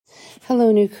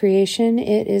Hello, New Creation.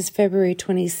 It is February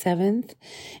 27th,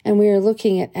 and we are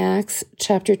looking at Acts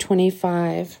chapter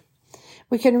 25.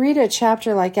 We can read a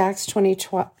chapter like Acts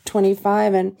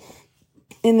 25, and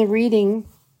in the reading,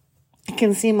 it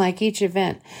can seem like each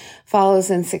event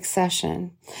follows in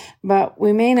succession. But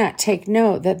we may not take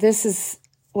note that this is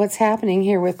what's happening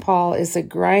here with Paul is a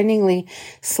grindingly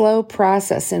slow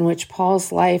process in which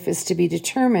Paul's life is to be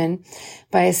determined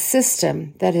by a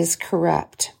system that is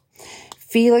corrupt.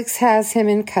 Felix has him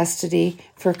in custody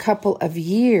for a couple of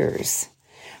years,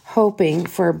 hoping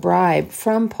for a bribe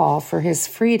from Paul for his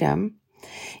freedom.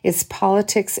 It's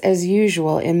politics as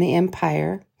usual in the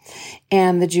empire,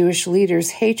 and the Jewish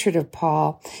leaders' hatred of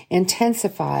Paul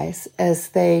intensifies as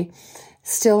they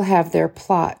still have their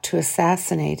plot to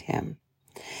assassinate him.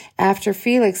 After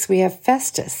Felix, we have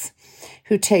Festus,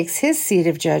 who takes his seat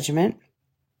of judgment,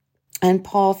 and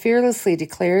Paul fearlessly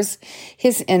declares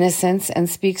his innocence and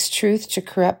speaks truth to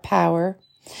corrupt power.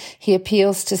 He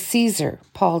appeals to Caesar,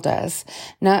 Paul does,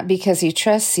 not because he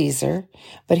trusts Caesar,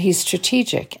 but he's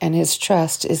strategic and his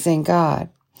trust is in God.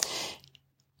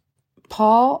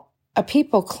 A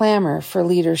people clamor for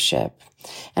leadership,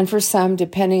 and for some,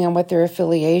 depending on what their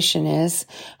affiliation is,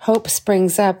 hope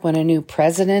springs up when a new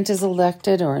president is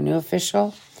elected or a new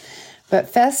official. But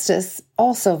Festus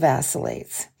also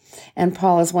vacillates, and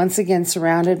Paul is once again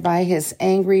surrounded by his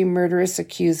angry, murderous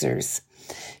accusers,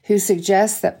 who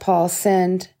suggest that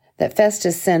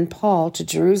Festus send Paul to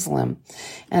Jerusalem.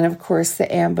 And of course,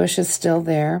 the ambush is still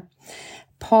there.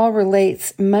 Paul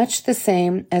relates much the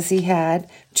same as he had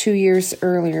 2 years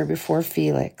earlier before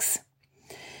Felix.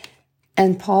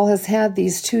 And Paul has had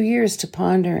these 2 years to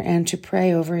ponder and to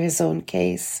pray over his own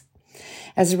case.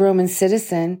 As a Roman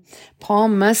citizen, Paul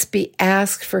must be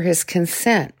asked for his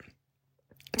consent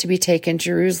to be taken to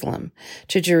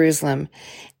Jerusalem.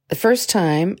 The first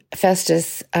time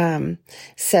Festus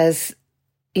says,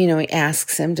 he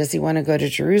asks him, does he want to go to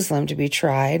Jerusalem to be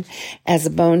tried as a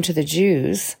bone to the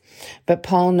Jews? But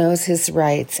Paul knows his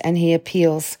rights and he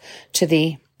appeals to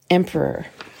the emperor.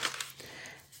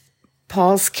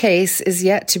 Paul's case is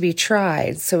yet to be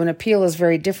tried, so an appeal is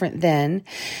very different then,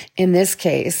 in this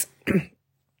case,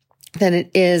 than it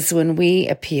is when we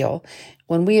appeal.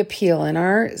 When we appeal in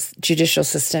our judicial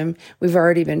system, we've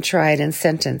already been tried and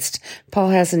sentenced. Paul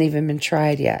hasn't even been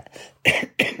tried yet.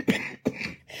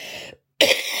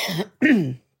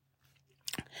 In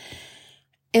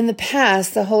the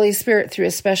past, the Holy Spirit, through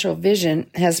a special vision,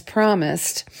 has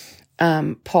promised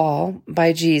Paul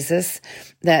by Jesus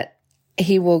that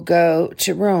he will go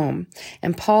to Rome.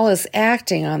 And Paul is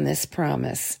acting on this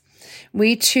promise.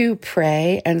 We too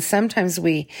pray, and sometimes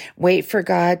we wait for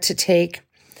God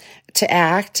to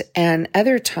act, and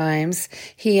other times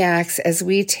he acts as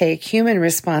we take human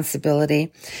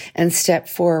responsibility and step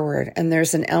forward. And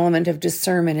there's an element of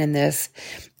discernment in this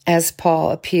as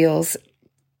Paul appeals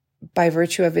by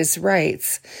virtue of his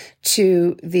rights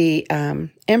to the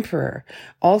emperor.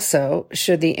 Also,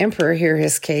 should the emperor hear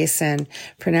his case and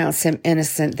pronounce him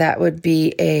innocent, that would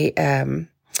be a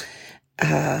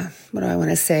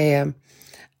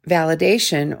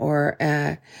validation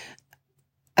or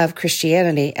of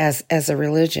Christianity as a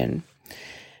religion.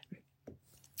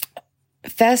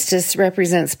 Festus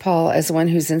represents Paul as one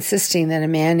who's insisting that a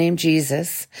man named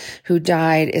Jesus, who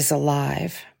died, is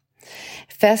alive.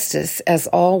 Festus, as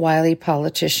all wily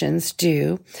politicians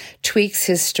do, tweaks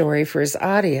his story for his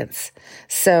audience.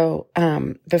 So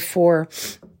before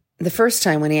the first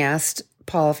time when he asked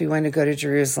Paul if he wanted to go to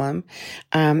Jerusalem,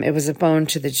 it was a bone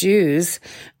to the Jews.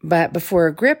 But before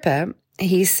Agrippa,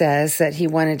 he says that he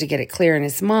wanted to get it clear in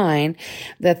his mind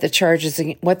that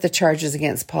what the charges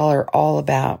against Paul are all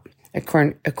about,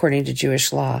 according to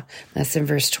Jewish law. That's in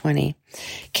verse 20.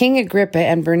 King Agrippa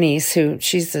and Bernice, who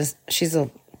she's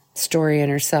a story in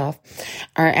herself,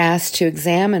 are asked to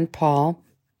examine Paul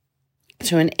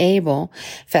to enable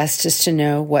Festus to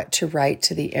know what to write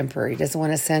to the emperor. He doesn't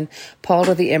want to send Paul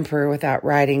to the emperor without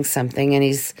writing something, and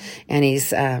he's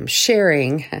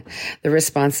sharing the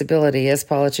responsibility, as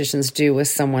politicians do, with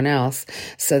someone else,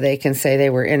 so they can say they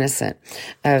were innocent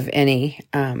of any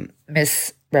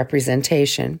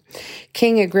misrepresentation.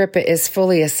 King Agrippa is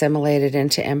fully assimilated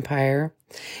into empire.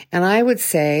 And I would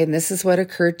say, and this is what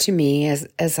occurred to me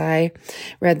as I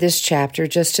read this chapter,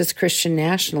 just as Christian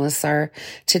nationalists are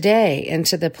today,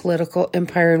 into the political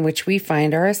empire in which we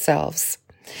find ourselves,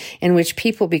 in which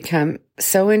people become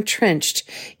so entrenched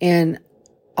in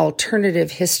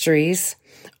alternative histories,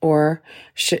 or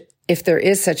if there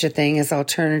is such a thing as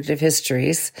alternative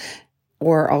histories,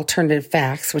 or alternative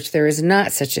facts, which there is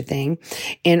not such a thing,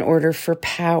 in order for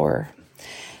power.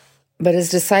 But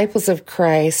as disciples of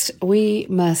Christ, we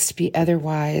must be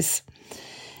otherwise.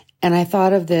 And I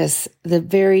thought of this, the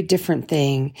very different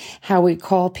thing, how we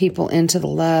call people into the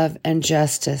love and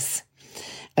justice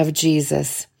of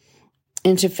Jesus,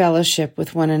 into fellowship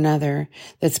with one another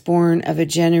that's born of a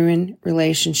genuine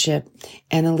relationship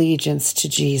and allegiance to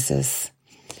Jesus.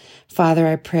 Father,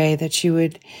 I pray that you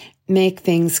would make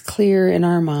things clear in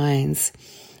our minds,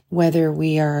 whether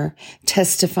we are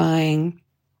testifying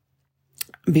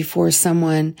before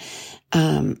someone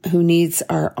who needs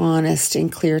our honest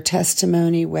and clear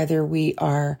testimony, whether we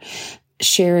are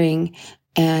sharing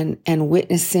and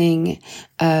witnessing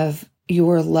of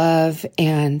your love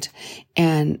and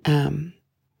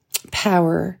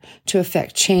power to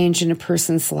affect change in a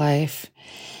person's life.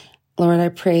 Lord, I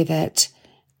pray that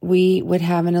we would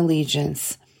have an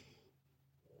allegiance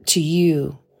to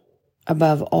you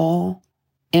above all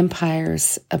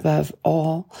empires, above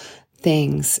all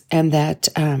things, and that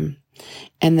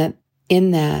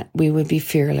in that we would be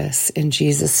fearless. In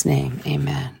Jesus' name,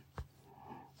 amen.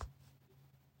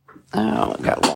 Oh, I got